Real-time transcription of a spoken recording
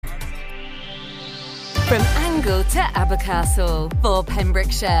From Angle to Abercastle for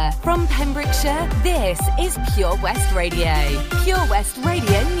Pembrokeshire. From Pembrokeshire, this is Pure West Radio. Pure West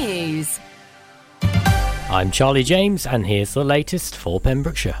Radio News. I'm Charlie James, and here's the latest for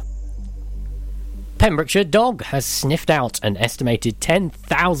Pembrokeshire. Pembrokeshire dog has sniffed out an estimated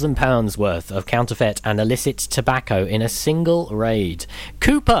 £10,000 worth of counterfeit and illicit tobacco in a single raid.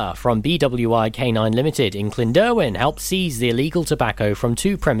 Cooper from BWI Canine Limited in Clynderwin helped seize the illegal tobacco from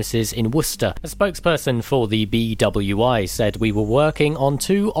two premises in Worcester. A spokesperson for the BWI said, "We were working on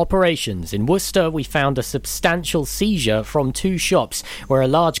two operations. In Worcester, we found a substantial seizure from two shops where a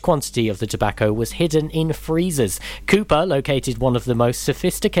large quantity of the tobacco was hidden in freezers. Cooper located one of the most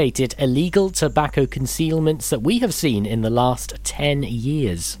sophisticated illegal tobacco concealments that we have seen in the last 10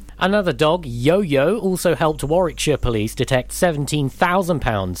 years. Another dog, Yo-Yo, also helped Warwickshire Police detect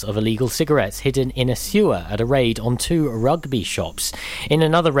 £17,000 of illegal cigarettes hidden in a sewer at a raid on two rugby shops. In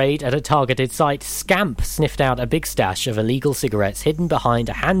another raid at a targeted site, Scamp sniffed out a big stash of illegal cigarettes hidden behind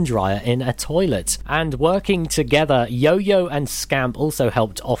a hand dryer in a toilet. And working together, Yo-Yo and Scamp also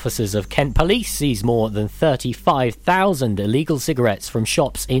helped officers of Kent Police seize more than 35,000 illegal cigarettes from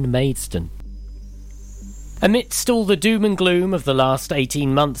shops in Maidstone. Amidst all the doom and gloom of the last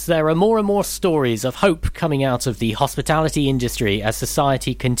 18 months, there are more and more stories of hope coming out of the hospitality industry as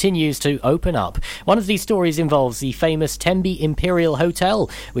society continues to open up. One of these stories involves the famous Tenby Imperial Hotel,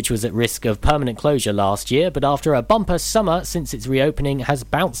 which was at risk of permanent closure last year, but after a bumper summer since its reopening has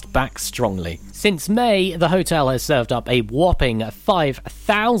bounced back strongly. Since May, the hotel has served up a whopping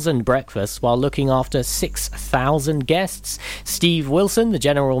 5,000 breakfasts while looking after 6,000 guests. Steve Wilson, the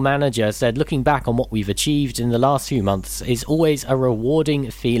general manager, said, "Looking back on what we've achieved in the last few months is always a rewarding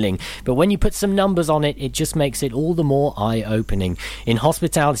feeling, but when you put some numbers on it, it just makes it all the more eye-opening. In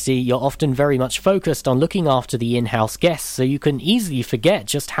hospitality, you're often very much focused on looking after the in-house guests, so you can easily forget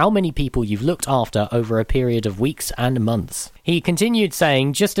just how many people you've looked after over a period of weeks and months." He continued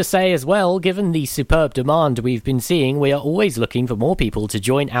saying, "Just to say as well, given the superb demand we've been seeing, we are always looking for more people to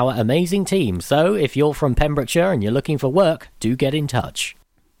join our amazing team, so if you're from Pembrokeshire and you're looking for work, do get in touch."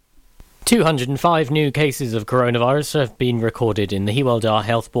 205 new cases of coronavirus have been recorded in the Hywel Dda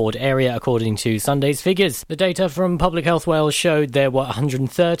Health Board area, according to Sunday's figures. The data from Public Health Wales showed there were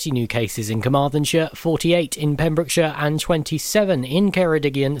 130 new cases in Carmarthenshire, 48 in Pembrokeshire and 27 in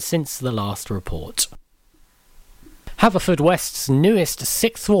Ceredigion since the last report. Haverfordwest's newest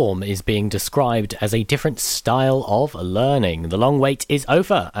sixth form is being described as a different style of learning. The long wait is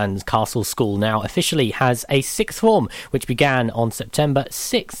over, and Castle School now officially has a sixth form, which began on September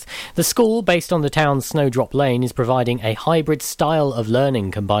 6th. The school, based on the town's Snowdrop Lane, is providing a hybrid style of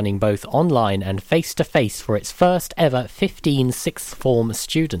learning, combining both online and face-to-face for its first ever 15 sixth form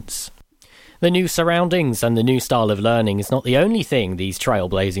students. The new surroundings and the new style of learning is not the only thing these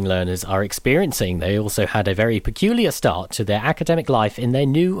trailblazing learners are experiencing. They also had a very peculiar start to their academic life in their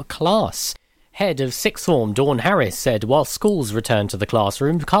new class. Head of Sixth Form Dawn Harris said, "While schools returned to the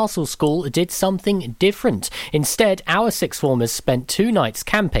classroom, Castle School did something different. Instead, our Sixth Formers spent 2 nights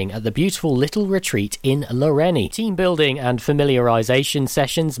camping at the beautiful little retreat in Loreni. Team building and familiarisation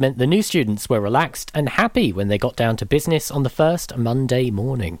sessions meant the new students were relaxed and happy when they got down to business on the first Monday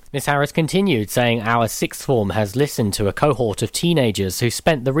morning." Miss Harris continued, saying, "Our Sixth Form has listened to a cohort of teenagers who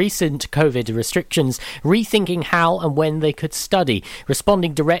spent the recent COVID restrictions rethinking how and when they could study,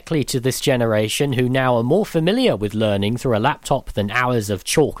 responding directly to this generation who now are more familiar with learning through a laptop than hours of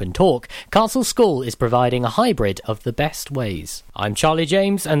chalk and talk. Castle School is providing a hybrid of the best ways." I'm Charlie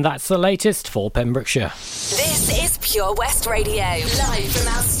James, and that's the latest for Pembrokeshire. This is Pure West Radio, live from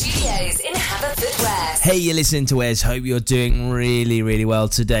our studios in Haverfordwest. Hey, you're listening to Wes. Hope you're doing really, really well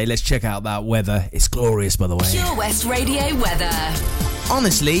today. Let's check out that weather. It's glorious, by the way. Pure West Radio weather.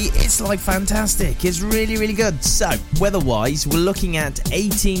 Honestly, it's fantastic. It's really, really good. So, weather-wise, we're looking at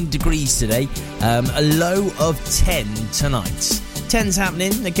 18 degrees today, a low of 10 tonight. 10's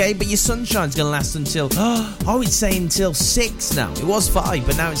happening, okay, but your sunshine's going to last until, it's saying until 6 now. It was 5,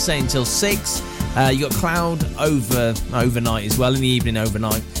 but now it's saying until 6. You got cloud overnight as well, in the evening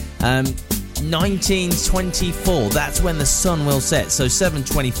overnight. 19:24, that's when the sun will set. So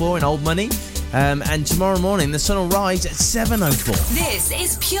 7:24 in Old Money. And tomorrow morning, the sun will rise at 7:04. This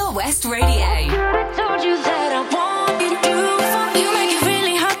is Pure West Radio. I told you that I want you to do. You make it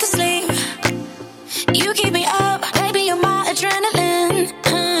really hard to sleep. You keep me up, baby, you're my adrenaline.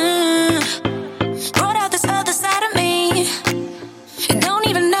 Brought out this other side of me. You don't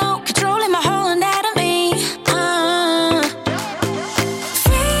even know, controlling my whole anatomy.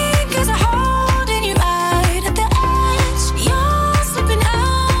 Fingers are holding you right at the edge. You're slipping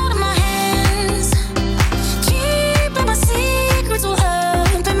out of my hands. Keeping my secrets all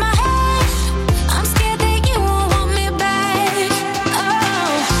up in my head. I'm scared that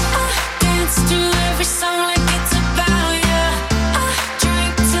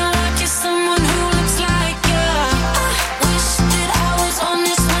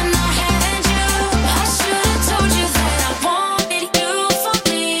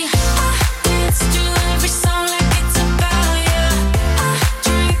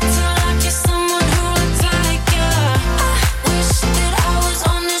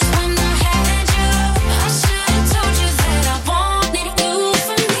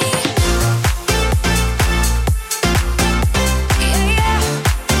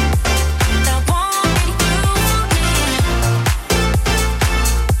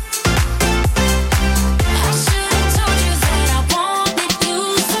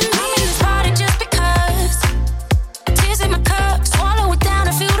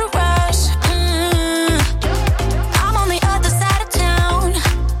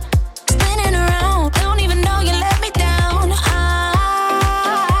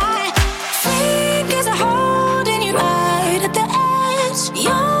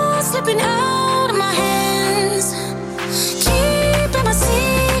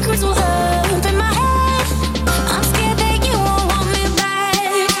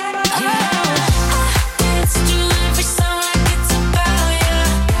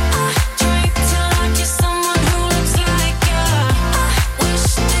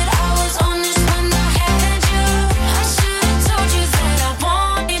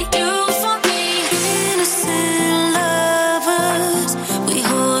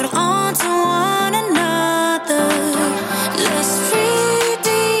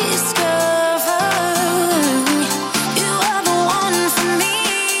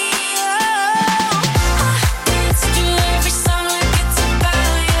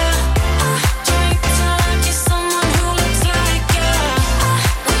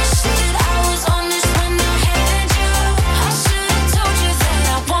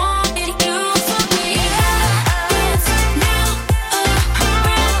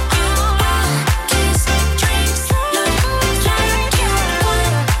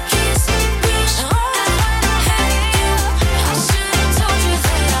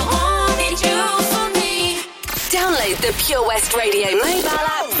Pure West Radio mobile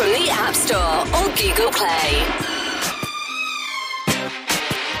app from the App Store or Google Play.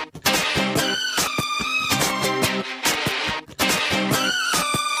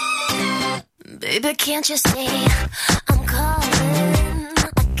 Baby, can't you see I'm calling?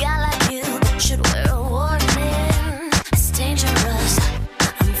 A guy like you should wear a warning. It's dangerous,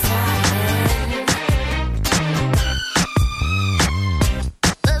 I'm falling.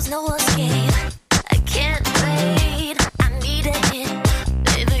 There's no escape, I can't wait. I need a hit,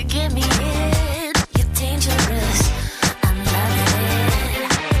 baby, give me it. You're dangerous, I'm loving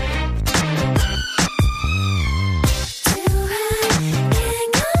it. Too high,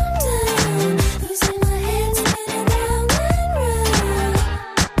 can't come down. Losing my head, spinning round and round.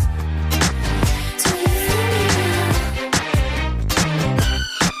 Do you feel me now?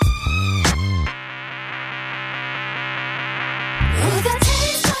 With the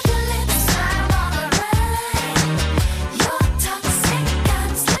taste of your lips, I'm on a ride. You're toxic,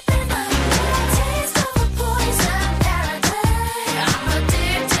 I'm slipping under. Taste of a poison paradise. I'm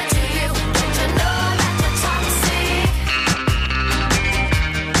addicted to you. Don't you know that you're toxic?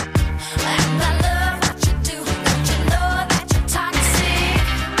 And I love what you do. Don't you know that you're toxic?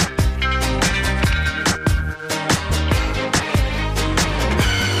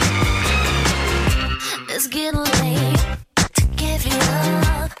 It's getting late to give you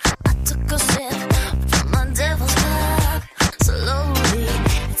up. I took a sip from my devil's cup. Slowly,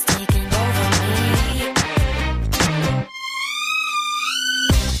 it's taking over me.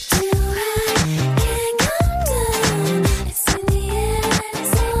 Too high, can't come down. It's in the air and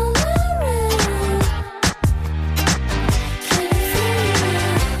it's all around. Can you feel me now?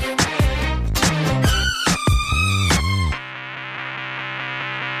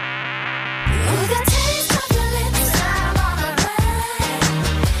 With the taste of your lips, I'm on a ride.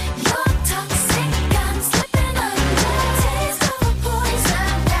 You're toxic, I'm slipping under. Taste of a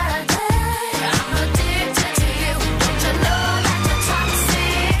poison paradise. I'm addicted to you. Don't you know that you're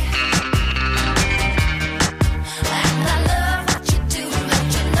toxic? And I love what you do.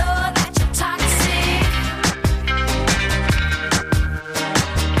 Don't you know that you're toxic?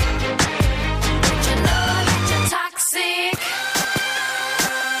 Don't you know that you're toxic?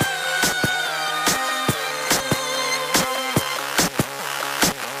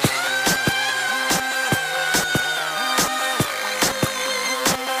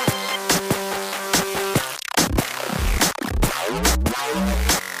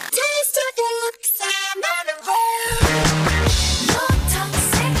 Taste of your lips, I'm on a roll. You're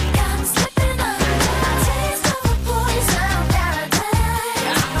toxic, I'm slipping under. Taste of a poison paradise.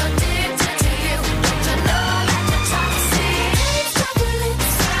 I'm addicted to you. Don't you know that you're toxic? Taste of your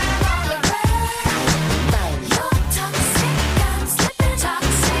lips, I'm on a roll. You're toxic, I'm slipping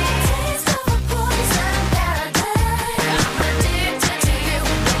toxic. Taste of a poison paradise. I'm addicted to you.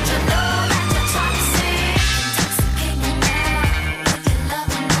 Don't you know that you're toxic? Intoxicate me now with your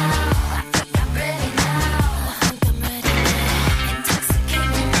loving now. I think I'm ready now. I think I'm ready now. Intoxicate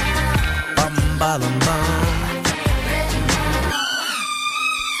me now. Bum, ba, dum, bum.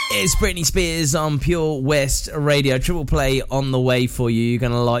 It's Britney Spears on Pure West Radio. Triple play on the way for you. You're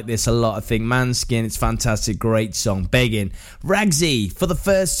going to like this a lot, I think. Manskin, it's fantastic. Great song. Begging. Ragsy for the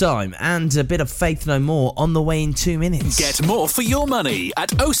first time. And a bit of Faith No More on the way in 2 minutes. Get more for your money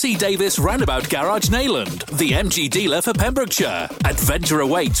at OC Davis Roundabout Garage Neyland, the MG dealer for Pembrokeshire. Adventure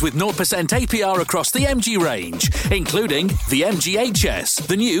awaits with 0% APR across the MG range, including the MG HS,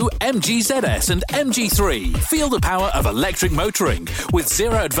 the new MG ZS and MG3. Feel the power of electric motoring with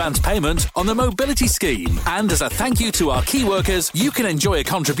zero advance payment on the mobility scheme. And as a thank you to our key workers, you can enjoy a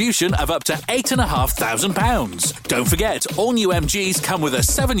contribution of up to £8,500. Don't forget, all new MGs come with a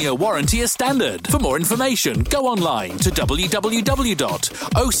 7-year warranty as standard. For more information, go online to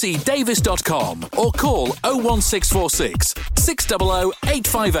www.ocdavis.com or call 01646 600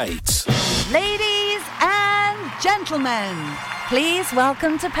 858. Ladies and gentlemen, please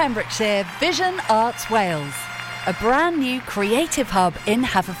welcome to Pembrokeshire Vision Arts Wales, a brand new creative hub in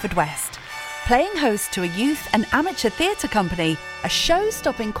Haverfordwest, playing host to a youth and amateur theatre company, a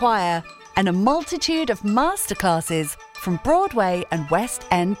show-stopping choir, and a multitude of masterclasses from Broadway and West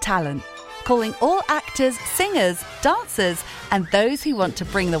End talent, calling all actors, singers, dancers, and those who want to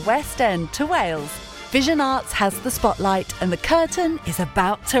bring the West End to Wales. Vision Arts has the spotlight and the curtain is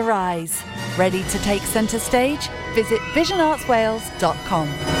about to rise. Ready to take centre stage? Visit visionartswales.com.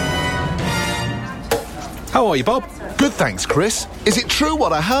 How are you, Bob? Good, thanks, Chris. Is it true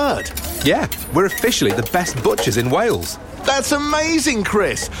what I heard? Yeah, we're officially the best butchers in Wales. That's amazing,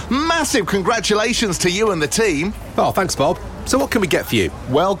 Chris. Massive congratulations to you and the team. Oh, thanks, Bob. So what can we get for you?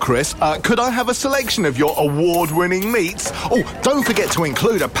 Well, Chris, could I have a selection of your award-winning meats? Oh, don't forget to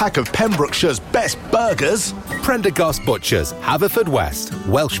include a pack of Pembrokeshire's best burgers. Prendergast Butchers, Haverfordwest,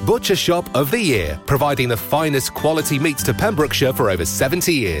 Welsh Butcher Shop of the Year, providing the finest quality meats to Pembrokeshire for over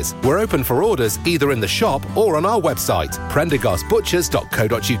 70 years. We're open for orders either in the shop or on our website,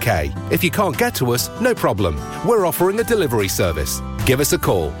 prendergastbutchers.co.uk. If you can't get to us, no problem. We're offering a delivery service. Give us a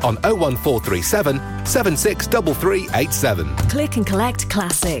call on 01437 763387. Click and collect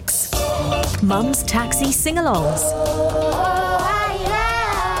classics. Mum's taxi sing-alongs.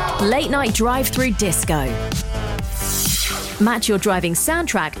 Late night drive-through disco. Match your driving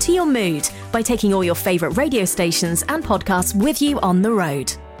soundtrack to your mood by taking all your favourite radio stations and podcasts with you on the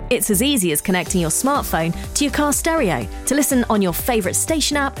road. It's as easy as connecting your smartphone to your car stereo to listen on your favourite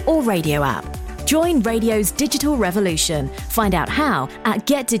station app or radio app. Join radio's digital revolution. Find out how at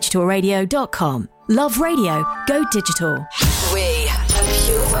getdigitalradio.com. Love radio, go digital. We are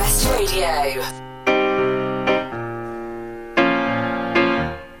Pure West Radio.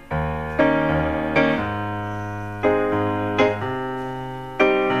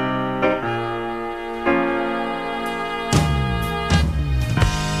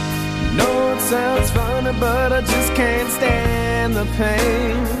 No, it sounds funny, but I just can't stand the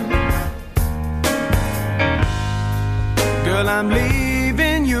pain. Girl, I'm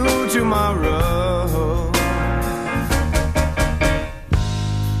leaving you tomorrow.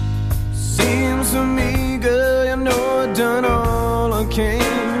 Seems to me, girl, you know I've done all I can.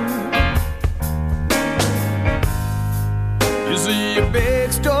 You see a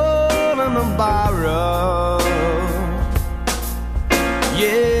big store and a borrow.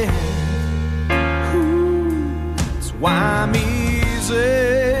 Yeah. Ooh, that's why I'm easy.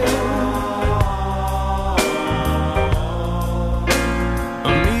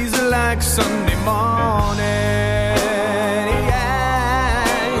 Like Sunday morning, yeah,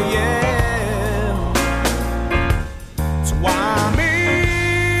 yeah. That's why I'm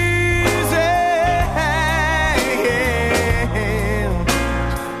easy, yeah.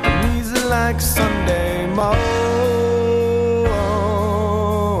 I'm easy like Sunday morning.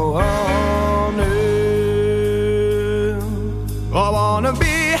 I wanna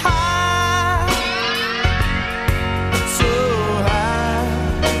be high, so high.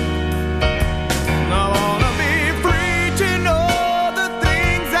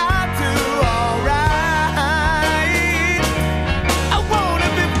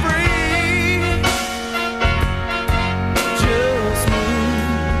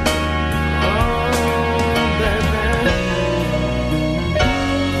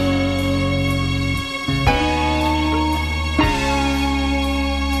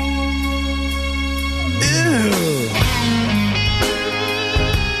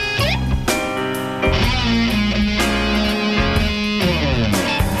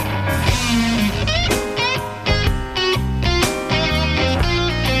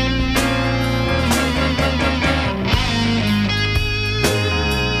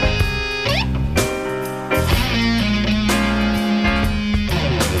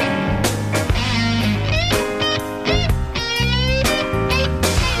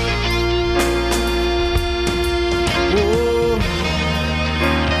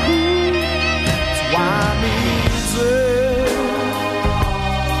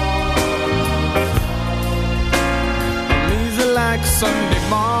 Sunday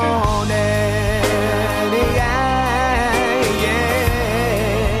morning, yeah,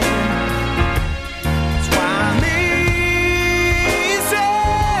 yeah. That's why I'm easy,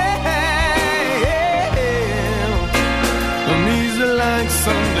 I'm easy like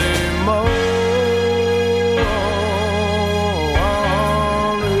Sunday morning.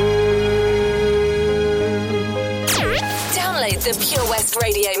 Download the Pure West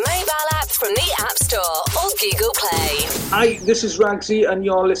Radio mobile app from the App Store or Google Play. Hi, this is Ragsy and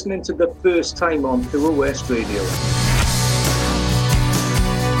you're listening to The First Time on Pure West Radio.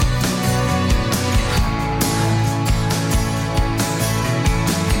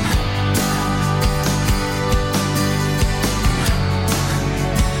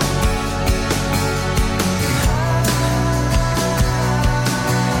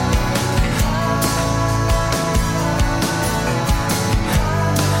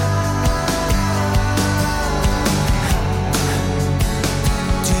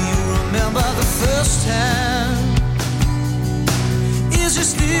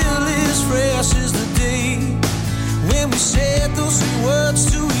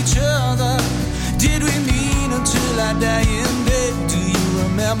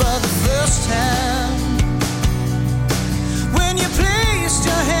 When you placed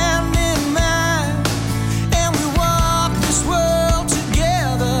your hand in mine and we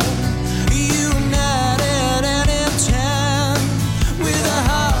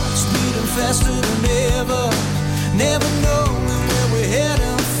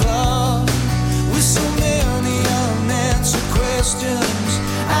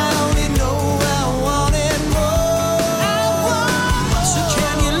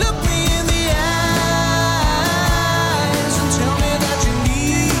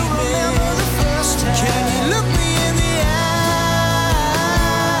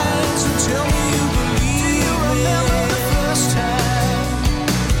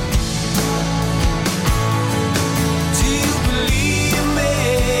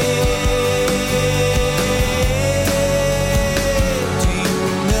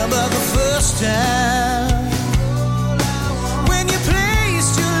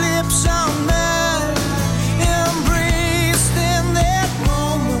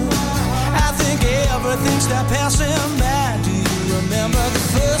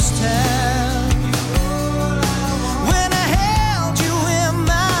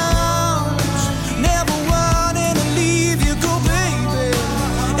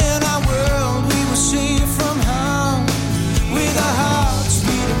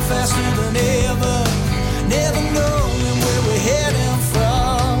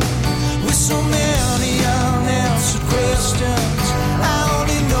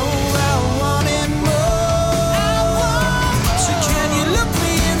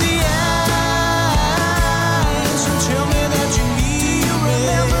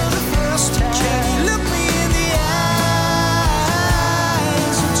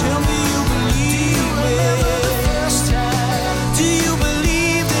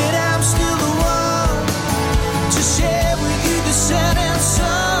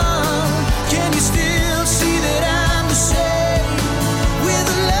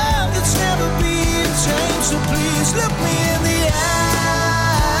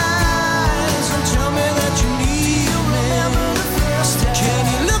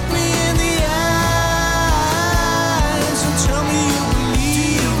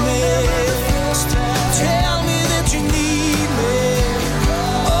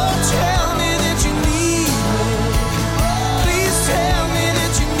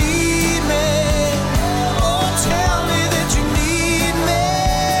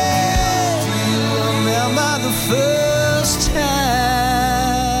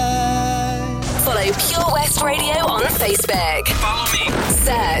Radio on Facebook. Follow me.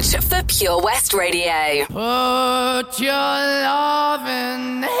 Search for Pure West Radio. Put your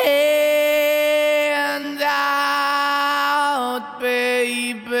loving hand out,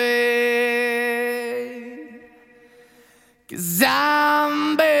 baby, 'cause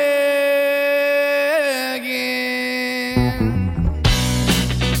I'm begging.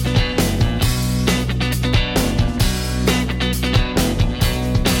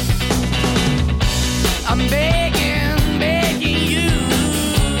 I'm begging, begging you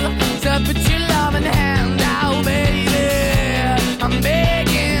to put your loving hand out, baby. I'm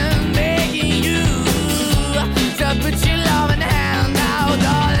begging, begging you to put your loving hand out,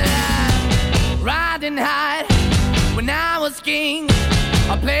 darling. Riding high when I was king,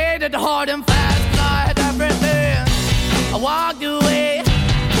 I played it hard and fast, tried everything. I walked away,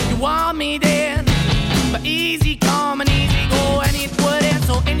 you want me then, but easy come and easy go, and it wouldn't.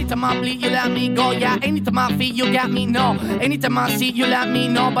 So anytime I bleed, you let me go. Yeah, anytime I feel, you got me, no. Anytime I see, you let me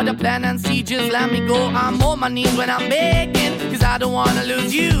know. But the plan and see, just let me go. I'm on my knees when I'm begging, 'cause I don't wanna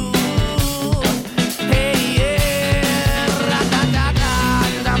lose you. Hey, yeah, ra-da-da-da,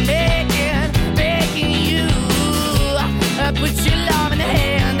 'cause I'm begging, begging you. Put your love in the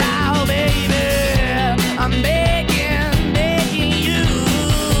hand out, baby. I'm begging, begging you.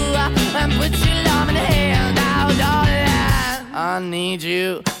 And put your love in the hand out, darling. I need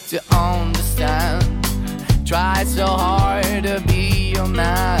you to understand. Try so hard to be your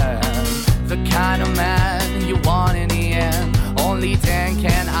man, the kind of man you want in the end. Only then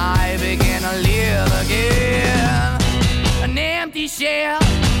can I begin to live again. An empty shell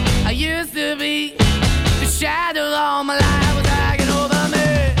I used to be, the shadow all my life was hanging over me.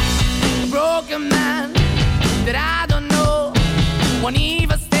 A broken man that I don't know won't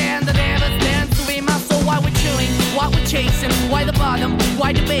even stand, that never stands to be my soul. Why we're chewing, why we're chasing, why the bottom,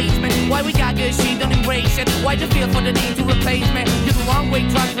 why the basement, why we got good, she don't embrace it, why the feel for the need to replace me. You're the wrong way,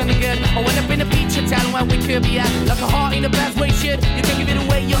 trying to be good. I went up in the feature town where we could be at, like a heart in the best way, shit. You can give it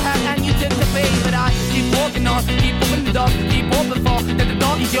away, you have, and you tend to pay. But I keep walking on, keep opening the door, keep open for, that the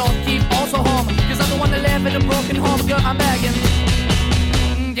door is yours, keep also home, 'cause I don't wanna live in a broken home, girl, I'm begging.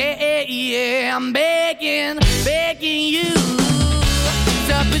 Yeah, yeah, I'm begging, begging you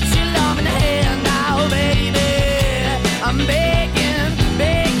to put your love in the hand now, baby. I'm begging,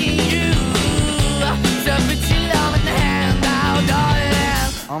 begging you to put your love in the hand now, darling.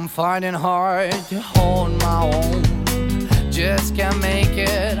 I'm finding hard to hold my own, just can't make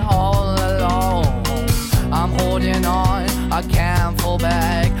it all alone. I'm holding on, I can't fall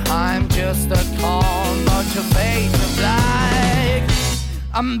back. I'm just a call, but your face is black.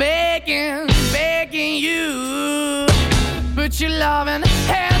 I'm begging, begging you, put your loving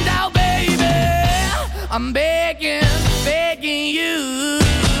hand out, baby. I'm begging, begging you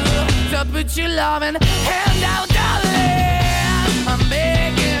to put your loving hand out, darling. I'm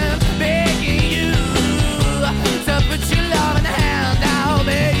begging, begging you to put your loving hand out,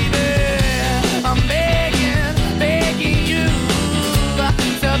 baby. I'm begging, begging you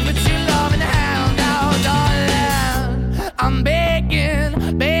to put your loving hand out, darling. I'm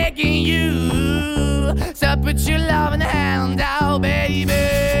begging, begging you to put your loving hand out, baby.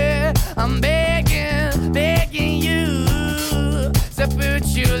 I'm begging, begging you to put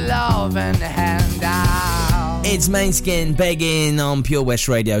your loving hand out. It's Maneskin begging on Pure West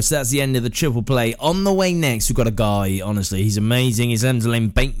Radio. So that's the end of the triple play. On the way next, we've got a guy, honestly, he's amazing. His name's Len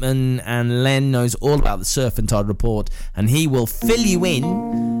Bateman, and Len knows all about the Surf and Tide Report, and he will fill you in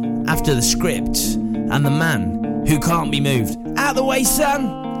after the script and the man who can't be moved. Out the way,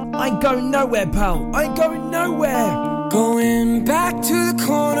 son! I ain't going nowhere, pal. I ain't going nowhere. Going back to the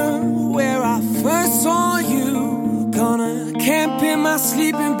corner where I first saw you. Gonna camp in my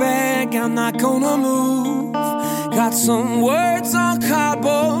sleeping bag, I'm not gonna move. Got some words on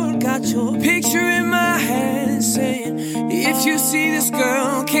cardboard, got your picture in my hand, saying, if you see this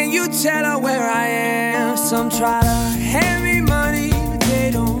girl, can you tell her where I am? Some try to hand me money, but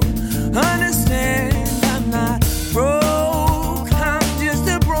they don't understand. I'm not broke, I'm just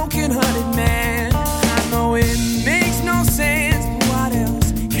a broken-hearted man. I know it makes no sense, but what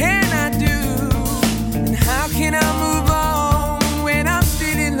else can I do? And how can I move on when I'm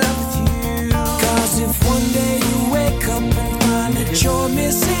still in love with you? 'Cause if one day you wake up and find that you're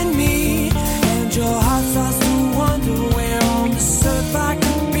missing me, and your heart starts to wonder where on this earth I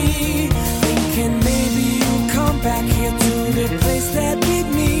could be, thinking maybe you'll come back here to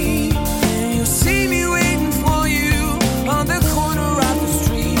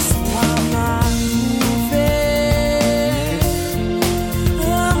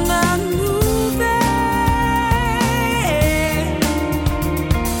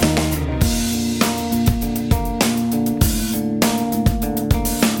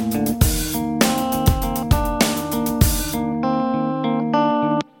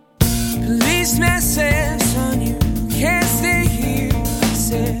voicemail said, son, you can't stay here. I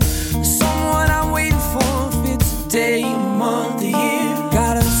said, there's someone I'm waiting for. If it's a day, a month, a year,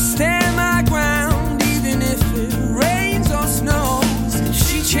 gotta stand my ground, even if it rains or snows. If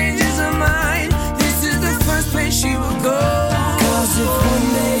she changes her mind, this is the first place she will go. 'Cause if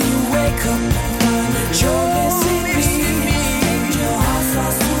one day you wake up and find that you're missing me, and your heart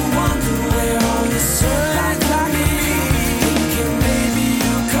starts to wonder where all this sunlight like me, thinking maybe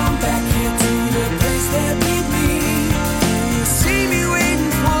you'll come back here to the place that beat me. You'll see me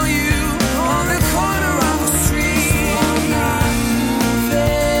waiting for you on the corner of the street. I'm not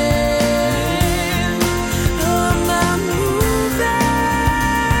moving. I'm not moving.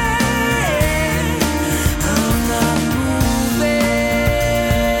 I'm not moving.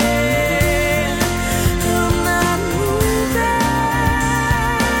 I'm not moving.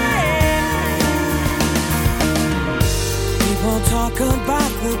 People talk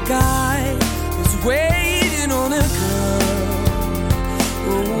about the guy who's waiting on a girl.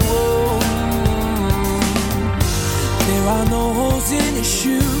 Oh, there are no holes in his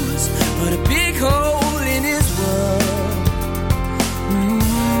shoes, but a big hole in his world.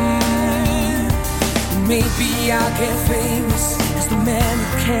 Maybe I'll get famous as the man who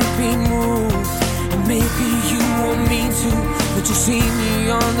can't be moved. And maybe you want me to, but you see me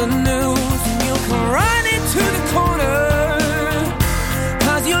on the news and you'll come running to the corner,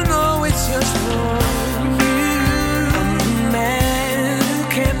 'cause you know it's just for you. I'm the man who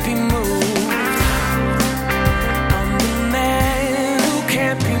can't be moved. I'm the man who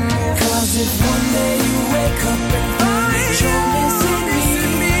can't be moved. 'Cause if one day you wake up and find that you're missing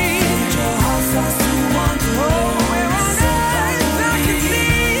me, and your heart starts to wonder where on earth I could be,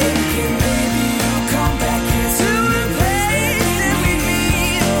 thinking maybe you'll come back here to the place that we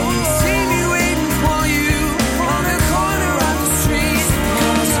meet. See me waiting for you on the corner of the street.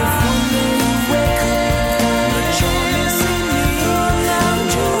 'Cause if one day you wake up and find that you're missing me, and your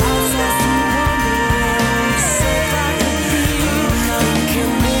heart starts to wonder where on earth I could be,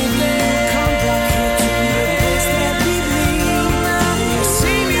 thinking maybe you'll come back here to the place that we meet. You'll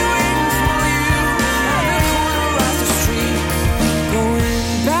see me waiting for you on the corner of the street. Going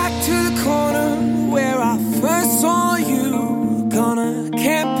back to the corner where I first saw you. Gonna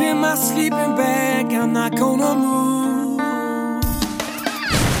camp in my sleeping bag. I'm not gonna move.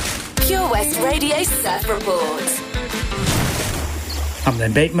 Pure West Radio Surf Report. I'm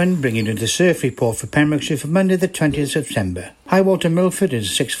Len Bateman, bringing you the surf report for Pembrokeshire for Monday the 20th of September. High water Milford is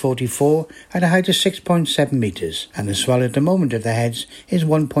 6:44 at a height of 6.7 metres, and the swell at the moment of the heads is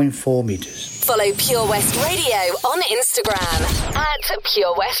 1.4 metres. Follow Pure West Radio on Instagram at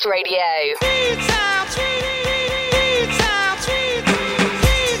Pure West Radio.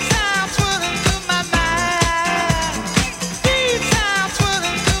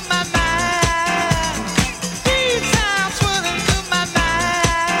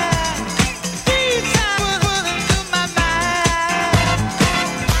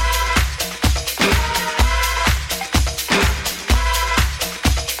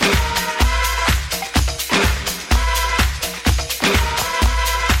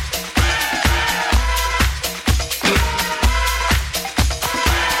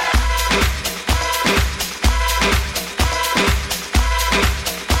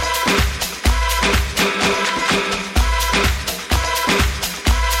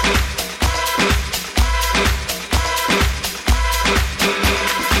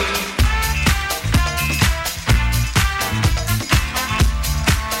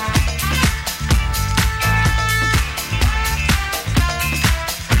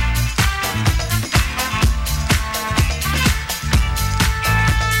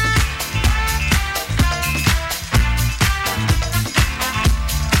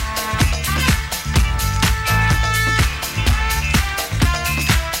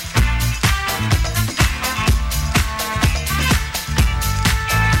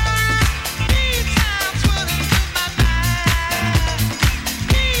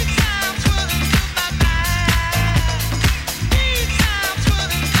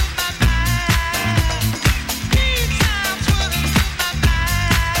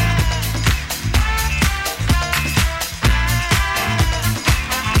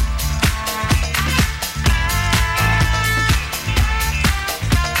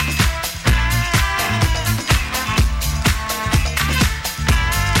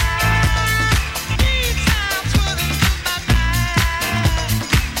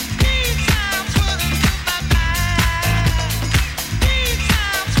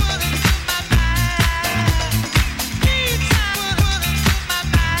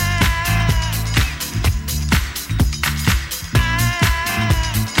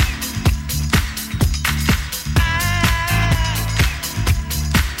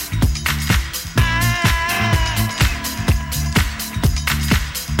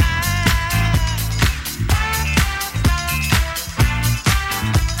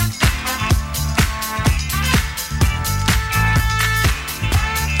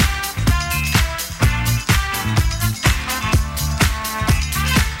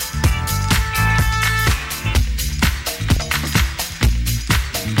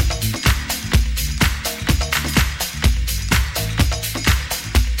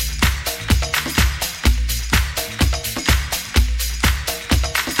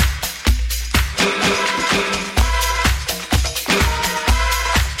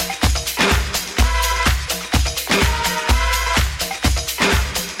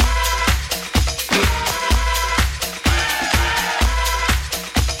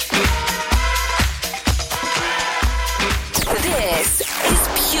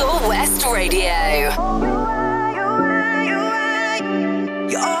 West Radio.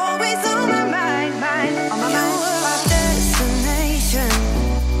 You're always on my mind, on my mind. You were my destination,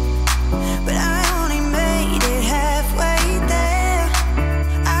 but I only made it halfway there.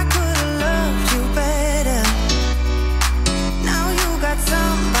 I could've loved you better. Now you got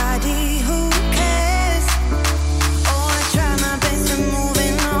somebody who cares. Oh, I try my best to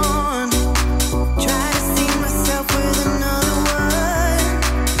moving on. Try to see myself with another one.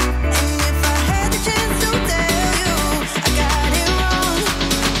 And if I had the chance to tell you I got it wrong,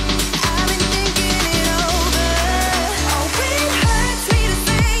 I've been thinking it over. Oh, it hurts me to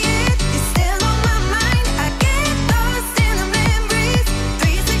say it. You're still on my mind. I get lost in the memories.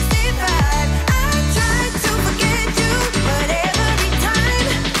 365. I try to forget you, but every time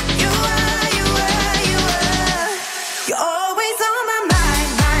you're always on my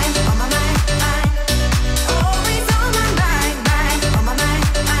mind, on my mind, always on my mind, on my mind,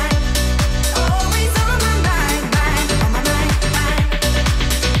 always on my mind, on my mind,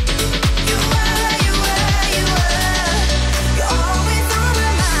 you're always on my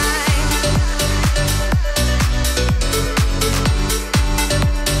mind.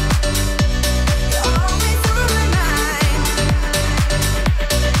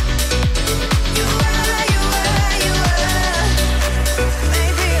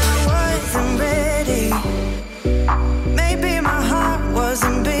 Maybe I wasn't ready. Maybe my heart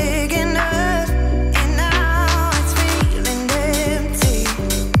wasn't big enough. And now it's feeling empty.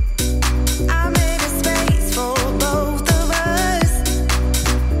 I made a space for both of us.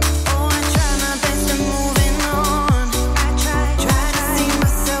 Oh, I try my best to moving on. I try to see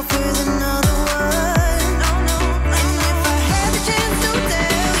myself with another one. And if I had the chance to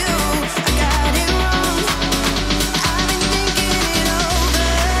tell you I got it wrong, I've been thinking it over.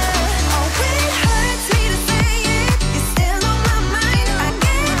 Oh, it hurts me to say it. You're still on my mind. I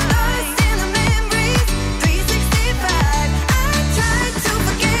get lost in the memories. 365. I try to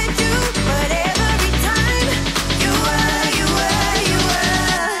forget you, but every time you're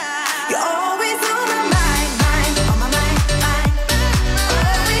always on my mind, on my mind,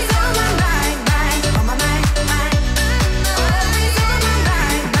 always on my mind, on my mind, always on my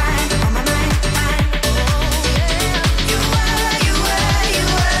mind, on my mind. You're always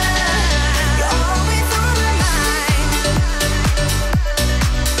on my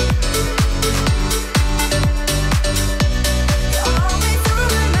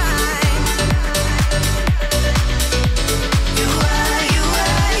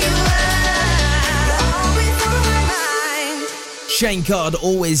Shane Card,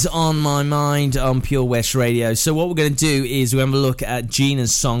 always on my mind on Pure West Radio. So what we're going to do is we're going to look at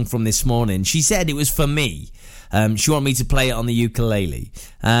Gina's song from this morning. She said it was for me. She wanted me to play it on the ukulele.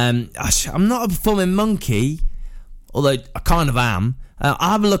 I'm not a performing monkey, although I kind of am.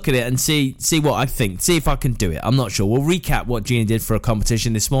 I'll have a look at it and see what I think, see if I can do it. I'm not sure. We'll recap what Gina did for a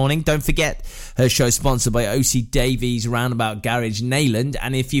competition this morning. Don't forget, her show sponsored by OC Davies Roundabout Garage Neyland.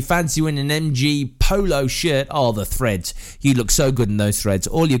 And if you fancy winning an MG polo shirt, the threads, you look so good in those threads.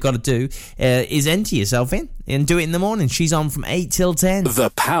 All you've got to do is enter yourself in and do it in the morning. She's on from 8 till 10.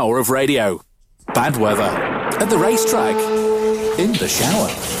 The power of radio. Bad weather. At the racetrack. In the shower.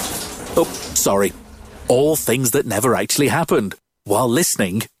 Oh, sorry. All things that never actually happened. While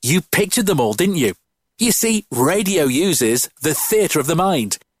listening, you pictured them all, didn't you? You see, radio uses the theatre of the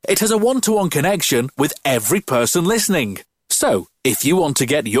mind. It has a one-to-one connection with every person listening. So, if you want to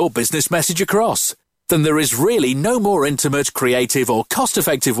get your business message across, then there is really no more intimate, creative or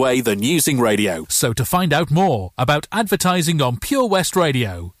cost-effective way than using radio. So to find out more about advertising on Pure West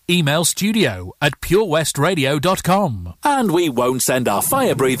Radio, email studio@purewestradio.com. And we won't send our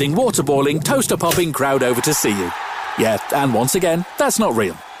fire-breathing, water-boiling, toaster-popping crowd over to see you. Yeah, and once again, that's not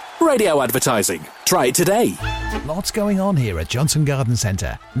real. Radio advertising. Try it today. Lots going on here at Johnson Garden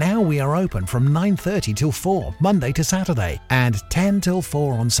Centre. Now we are open from 9:30 till 4, Monday to Saturday, and 10 till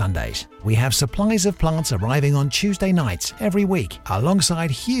 4 on Sundays. We have supplies of plants arriving on Tuesday nights every week, alongside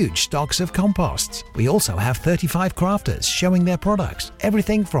huge stocks of composts. We also have 35 crafters showing their products,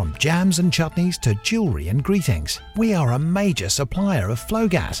 everything from jams and chutneys to jewellery and greetings. We are a major supplier of flow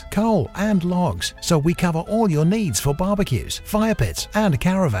gas, coal and logs, so we cover all your needs for barbecues, fire pits and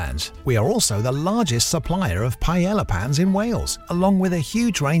caravans. We are also the largest supplier of paella pans in Wales, along with a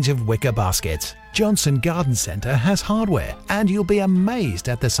huge range of wicker baskets. Johnson Garden Centre has hardware, and you'll be amazed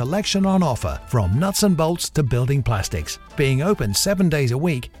at the selection on offer, from nuts and bolts to building plastics. Being open 7 days a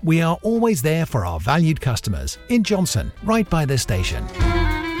week, we are always there for our valued customers in Johnson, right by the station.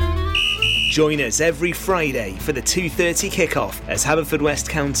 Join us every Friday for the 2:30 kickoff as Haverfordwest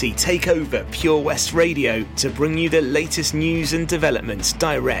County take over Pure West Radio to bring you the latest news and developments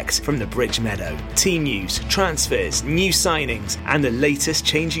direct from the Bridge Meadow. Team news, transfers, new signings and the latest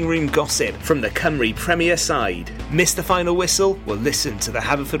changing room gossip from the Cymru Premier side. Miss the final whistle? Well, listen to the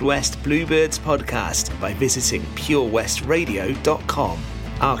Haverfordwest Bluebirds podcast by visiting purewestradio.com.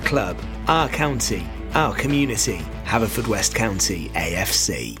 Our club, our county, our community. Haverfordwest County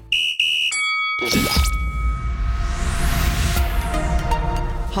AFC.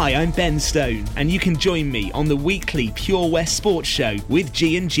 Hi, I'm Ben Stone, and you can join me on the weekly Pure West Sports Show with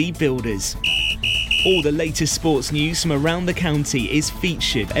G&G Builders. All the latest sports news from around the county is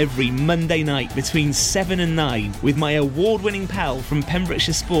featured every Monday night between 7 and 9 with my award-winning pal from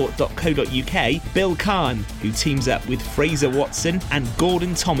pembrokeshiresport.co.uk, Bill Kahn, who teams up with Fraser Watson and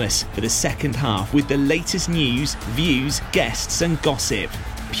Gordon Thomas for the second half with the latest news, views, guests and gossip.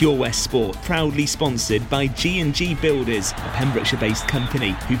 Pure West Sport, proudly sponsored by G&G Builders, a Pembrokeshire-based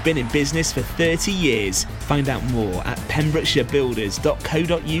company who've been in business for 30 years. Find out more at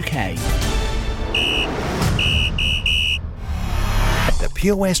pembrokeshirebuilders.co.uk. The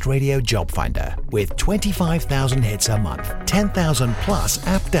Pure West Radio Job Finder, with 25,000 hits a month, 10,000 plus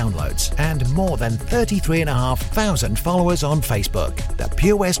app downloads, and more than 33,500 followers on Facebook. The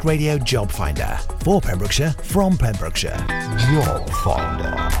Pure West Radio Job Finder, for Pembrokeshire, from Pembrokeshire. Job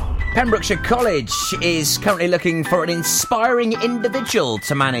Finder. Pembrokeshire College is currently looking for an inspiring individual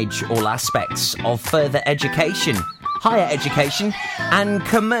to manage all aspects of further education, higher education and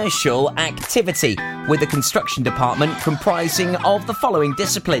commercial activity, with a construction department comprising of the following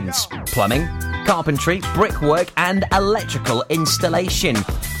disciplines: plumbing, carpentry, brickwork and electrical installation.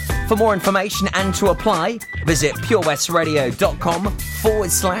 For more information and to apply, visit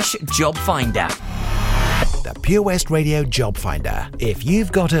purewestradio.com/job finder. The Pure West Radio Job Finder. If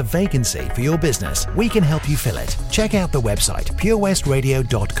you've got a vacancy for your business, we can help you fill it. Check out the website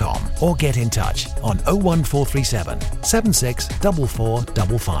purewestradio.com or get in touch on 01437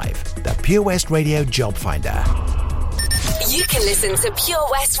 764455. The Pure West Radio Job Finder. You can listen to Pure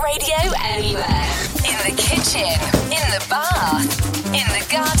West Radio anywhere. In the kitchen, in the bath, in the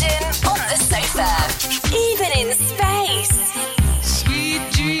garden, on the sofa, even in space. Sweet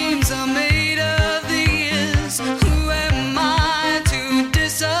dreams are made of these. Who am I to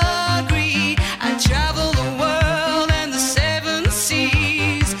disagree? I travel the world and the seven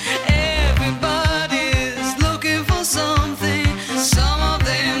seas. Everybody's looking for something. Some of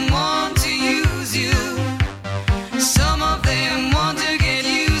them want to use you. Some of them want to get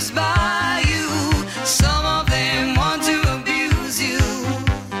used by you. Some of them want to abuse you.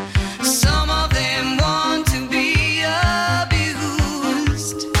 Some of them want to be abused.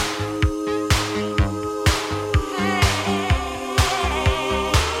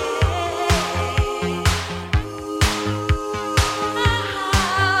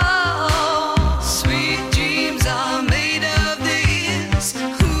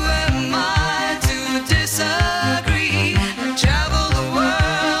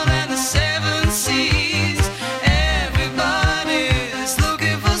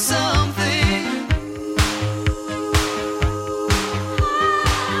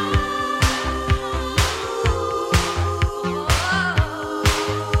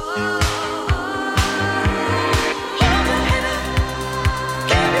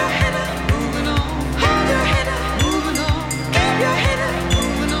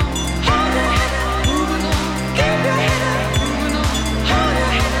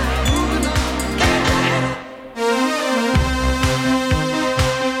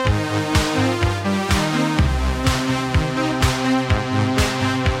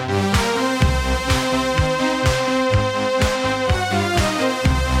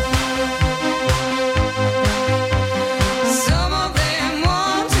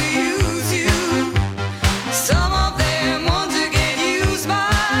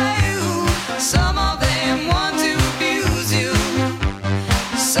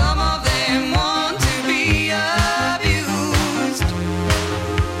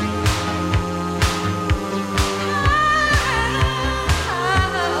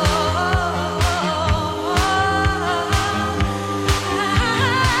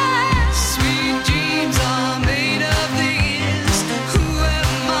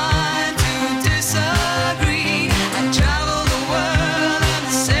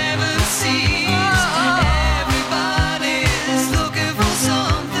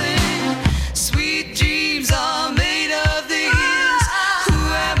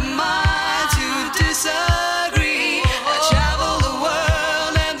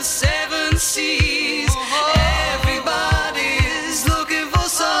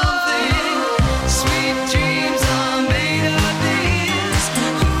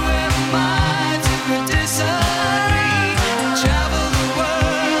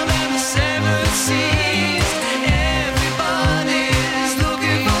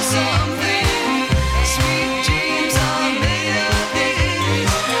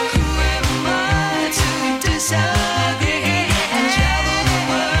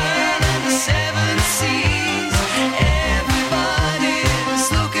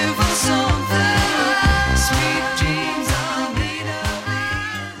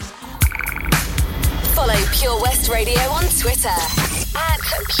 on Twitter at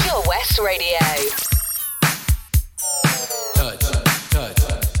Pure West Radio. Touch, touch, touch,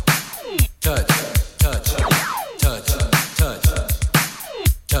 touch, touch, touch, touch, touch.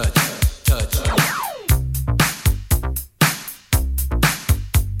 Touch, touch,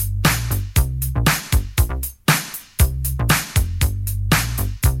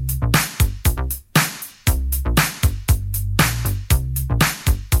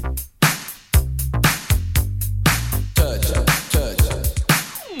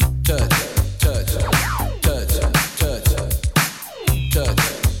 touch, touch.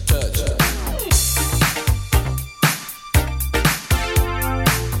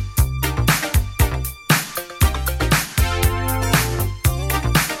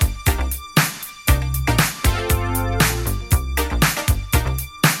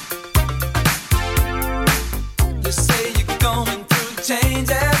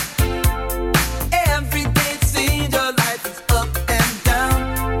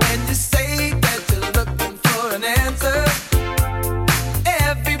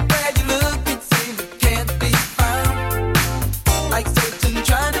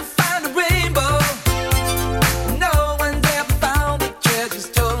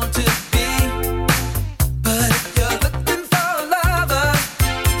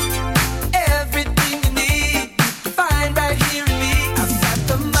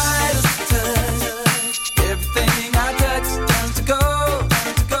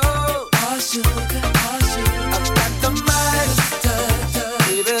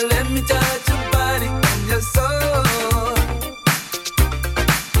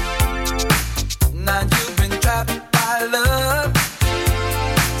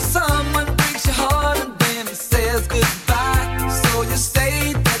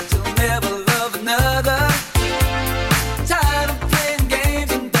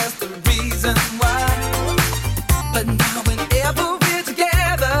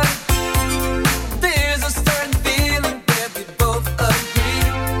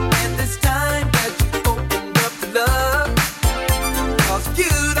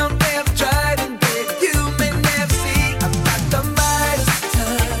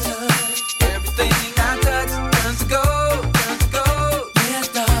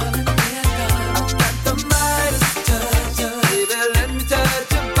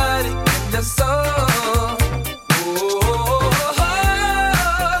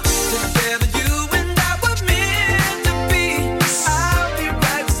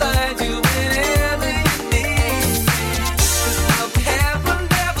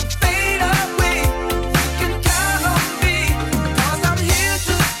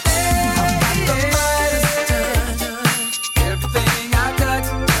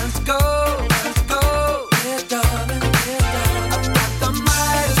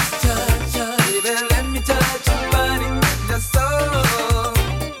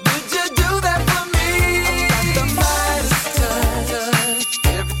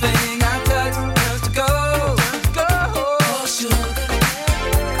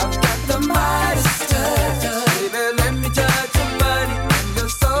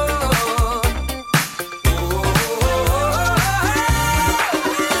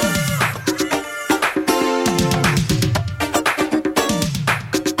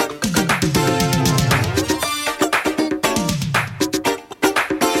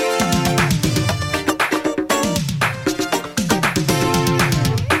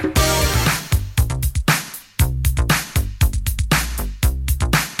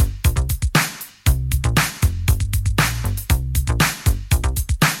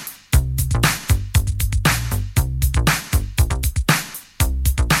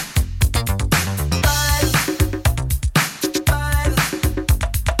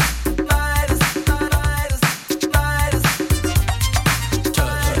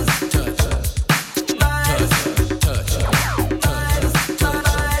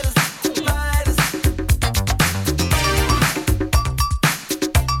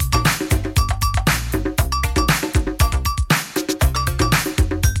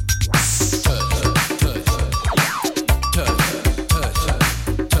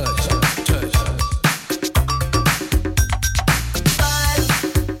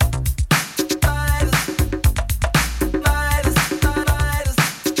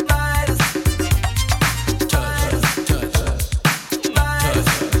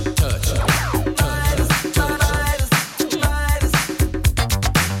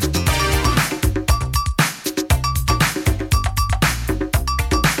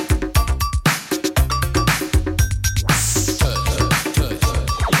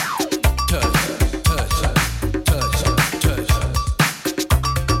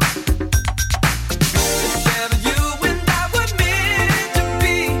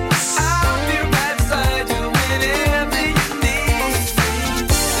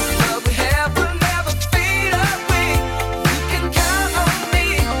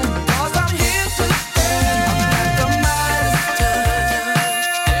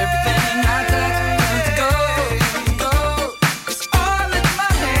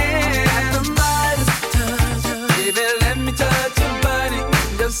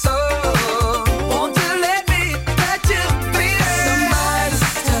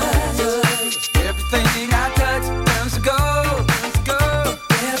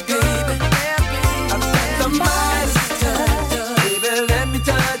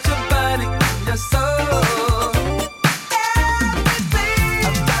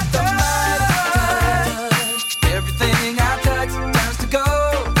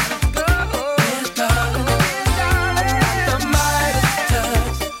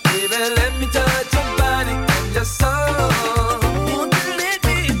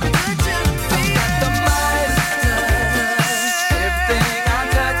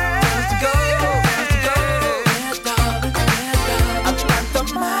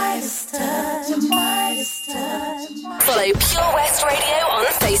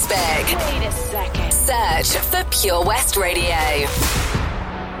 search for Pure West Radio.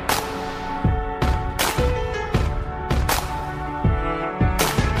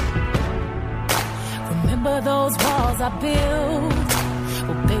 Remember those walls I built?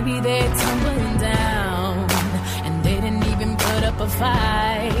 Well, baby, they're tumbling down. And they didn't even put up a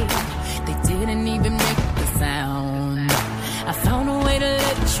fight. They didn't even make the sound. I found a way to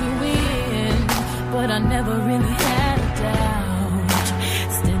let you in, but I never really had a doubt.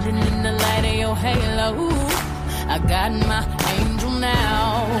 Standing in the light of your halo, I got my angel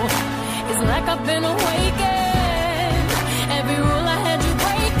now. It's like I've been awakened. Every rule I had you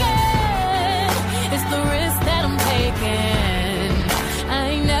breaking. It's the risk that I'm taking. I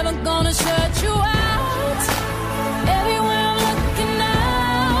ain't never gonna shut you out. Everywhere I'm looking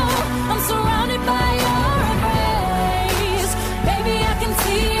now, I'm surrounded by your embrace. Baby, I can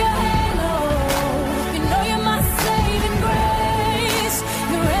see your halo. You know you're my saving grace.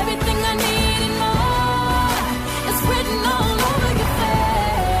 You're everything I need and more. It's written all over your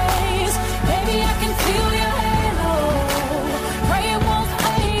face. Baby, I can feel your halo. Pray it won't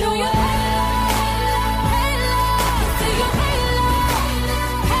fade. Oh, your halo, halo. See your halo,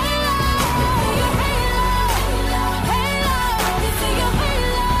 halo. Your halo, halo. See your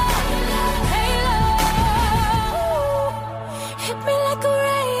halo, halo. Hit me like a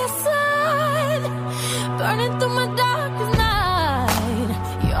ray of sun, burning through my darkest night.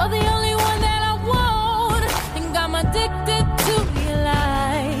 You're the only one that I want, and got me addicted to your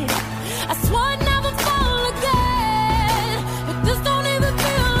light. I swore I'd never fall again, but this don't even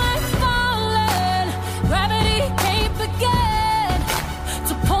feel like falling. Gravity can't begin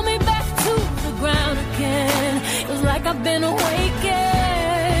to pull me back to the ground again. Feels like I've been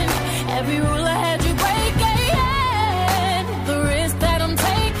awakened. Every rule I had you breaking. The risk that I'm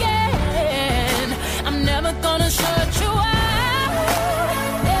taking, I'm never gonna shut you out.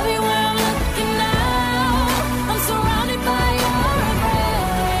 Everywhere I'm looking now, I'm surrounded by your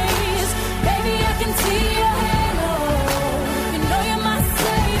embrace. Baby, I can see your halo. You know you're my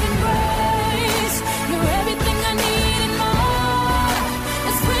saving grace. You're everything I need and more.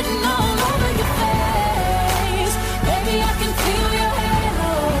 It's written all over your face. Baby, I can feel your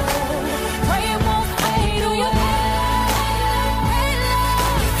halo. Pray it won't fade. Oh, your halo,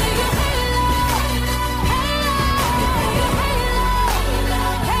 see your halo, halo. Your halo,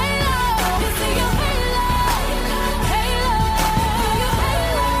 halo. See your halo, halo. Your halo,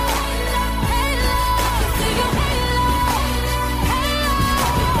 halo. See your halo, halo.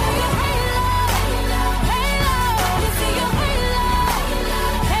 Your halo, halo. See your halo,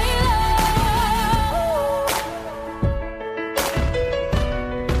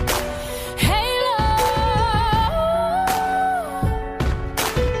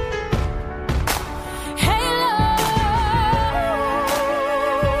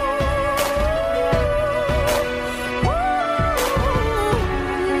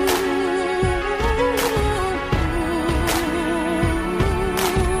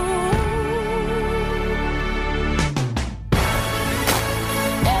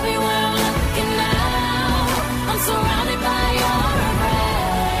 everywhere I'm looking now, I'm surrounded by your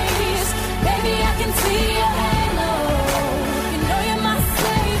embrace. Baby, I can see your halo. You know you're my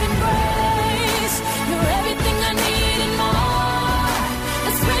saving grace. You're everything I need and more.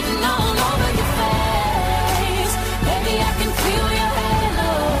 It's written all over your face. Baby, I can feel your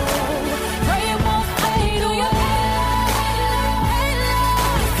halo. Pray it won't fade. Oh, your halo, halo.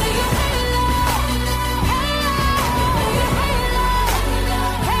 See your halo, halo. Your halo,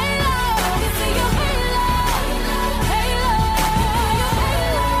 halo. See your halo, halo. Your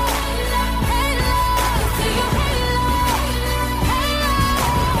halo, halo. See your halo, halo.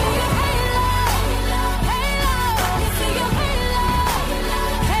 Your halo, halo. See your halo,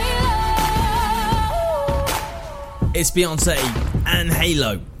 halo. It's Beyonce and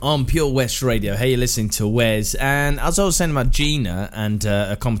Halo on Pure West Radio. Hey, you're listening to Wes. And as I was saying about Gina and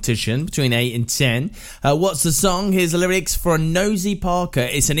a competition between 8 and 10, what's the song? Here's the lyrics for a Nosy Parker.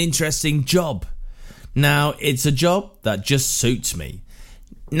 It's an interesting job. Now, it's a job that just suits me.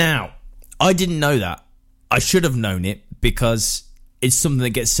 Now, I didn't know that. I should have known it because it's something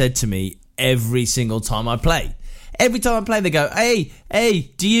that gets said to me every single time I play. Every time I play, they go, "Hey,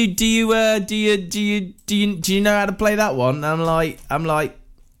 do you know how to play that one?" And I'm like,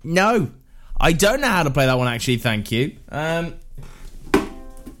 no, I don't know how to play that one. Actually, thank you. And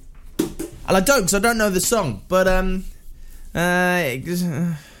I don't, because I don't know the song. But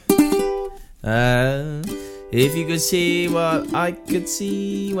if you could see what I could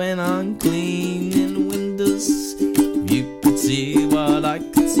see when I'm cleaning windows, if you could see what I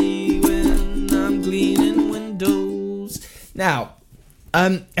could see when I'm cleaning windows. Now,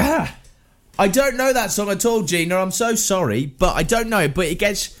 I I don't know that song at all, Gina. I'm so sorry, but I don't know it. But it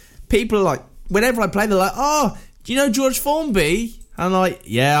gets people are like, whenever I play, they're like, "Oh, do you know George Formby?" I'm like,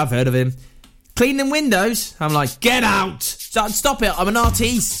 "Yeah, I've heard of him." Cleaning windows. I'm like, "Get out! Stop it! I'm an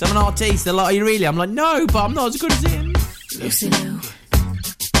artiste. They're like, "Are you really?" I'm like, "No, but I'm not as good as him." Lucy Lou,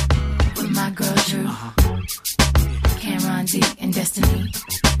 with my girl Drew, Cameron D and Destiny,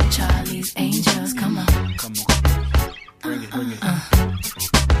 Charlie's Angels. Come on. Bring it.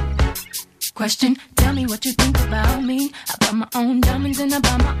 Question, tell me what you think about me. I buy my own diamonds and I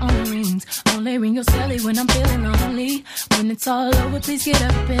buy my own rings. Only ring your celly when I'm feeling lonely. When it's all over, please get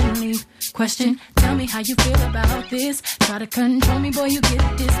up and leave. Question, tell me how you feel about this. Try to control me, boy, you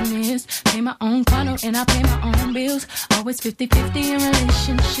get dismissed. Pay my own condo and I pay my own bills. Always 50-50 in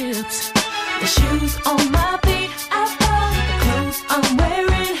relationships. The shoes on my feet, I bought. The clothes I'm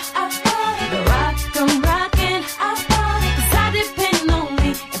wearing, I bought. The rock I'm rocking, I bought. 'Cause I depend on me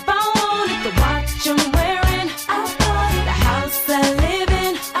if I want it. The watch I'm wearing, I bought. The house I live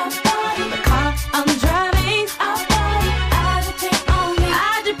in, I bought. The car I'm driving, I bought. I depend on me,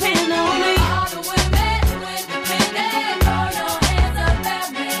 I depend on me. All the women who independent, throw your hands up at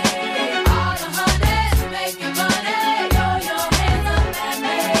me. All the hunters making money, throw your hands up at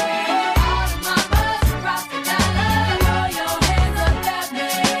me. All the mamas who rock the dollar, throw your hands up at me.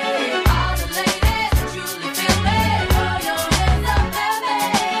 All the ladies who truly feel me, throw your hands up at me.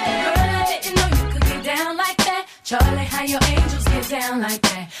 Girl, I didn't know you could get down like that. Charlie, how your angels get down like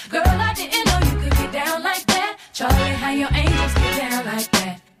that. Girl, I didn't know you could get down like that. Charlie, how your angels get down like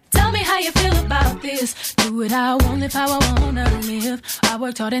that. Tell me how you feel about this. Do what I want, live how I wanna live. I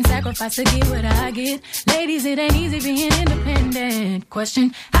worked hard and sacrificed to get what I get. Ladies, it ain't easy being independent.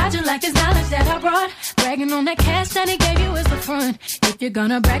 Question, how'd you like this knowledge that I brought? Bragging on that cash that he gave you is the front. If you're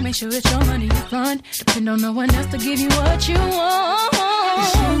gonna brag, make sure it's your money you fund. Depend on no one else to give you what you want. The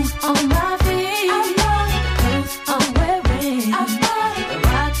shoes on my feet, I bought. The clothes I'm wearing, I bought. The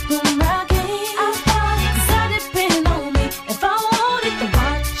rock I'm rocking, I bought. 'Cause I depend on me if I want it. The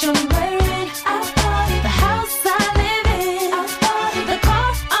watch I'm wearing, I bought. The house I live in, I bought. The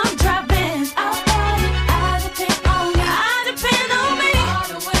car I'm driving, I bought. I depend on me, I depend on me. All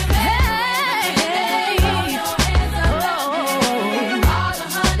the women, hey, throw your hands up at me. All the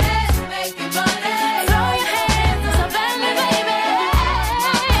hunters making money, throw your hands up at me, baby.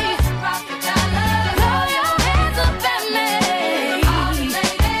 Rock the dollar, throw your hands up at me. All the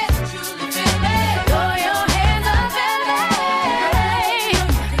ladies who truly feel me, throw your hands up at me.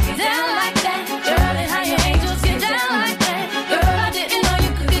 Get down like that, Charlie, how your angels get down like that. Girl, I didn't know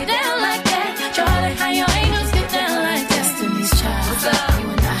you could get down like that. Charlie, how your angels get down like that. Destiny's Child, what's up? You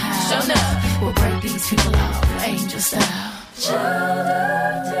in the house, show up. We'll break these people off, angel style. Child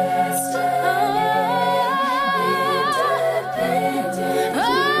of destiny, independent.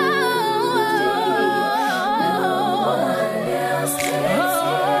 No one else takes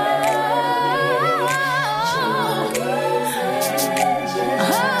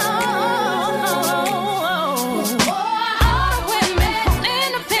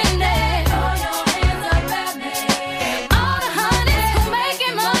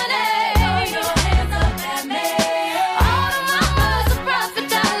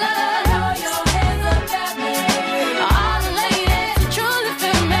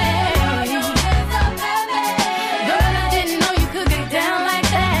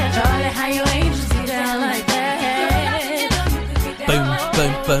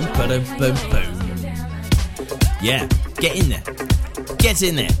Boom. Yeah, get in there. Get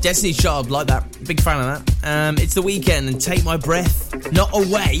in there. Destiny's Child, like that. Big fan of that. It's the weekend and Take My Breath. Not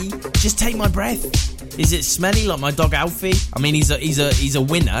away, just take my breath. Is it smelly like my dog Alfie? I mean, he's a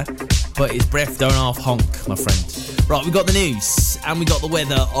winner, but his breath don't half honk, my friend. Right, we got the news and we got the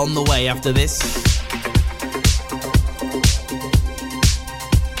weather on the way after this.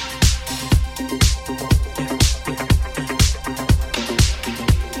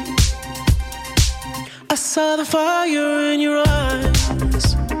 I saw the fire in your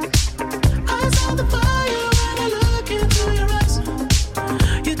eyes. I saw the fire when I look into your eyes.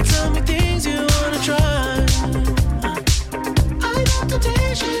 You tell me things you wanna try. I know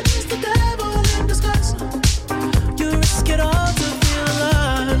temptation is the devil in disguise. You risk it all to feel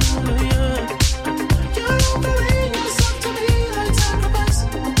alive. Yeah. You're offering yourself to me like sacrifice.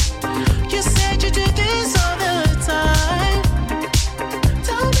 You said you do this all the time.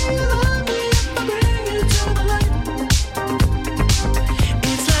 Tell me you love me if I bring you to the light.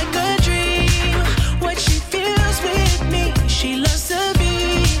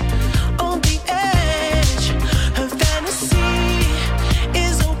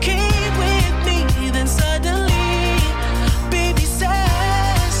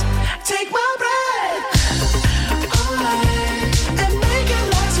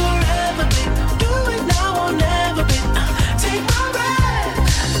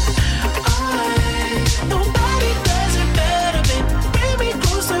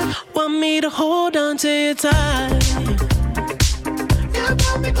 hold on to you tight. You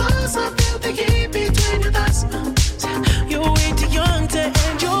pull me close, I feel the heat between your thighs. You're way too young to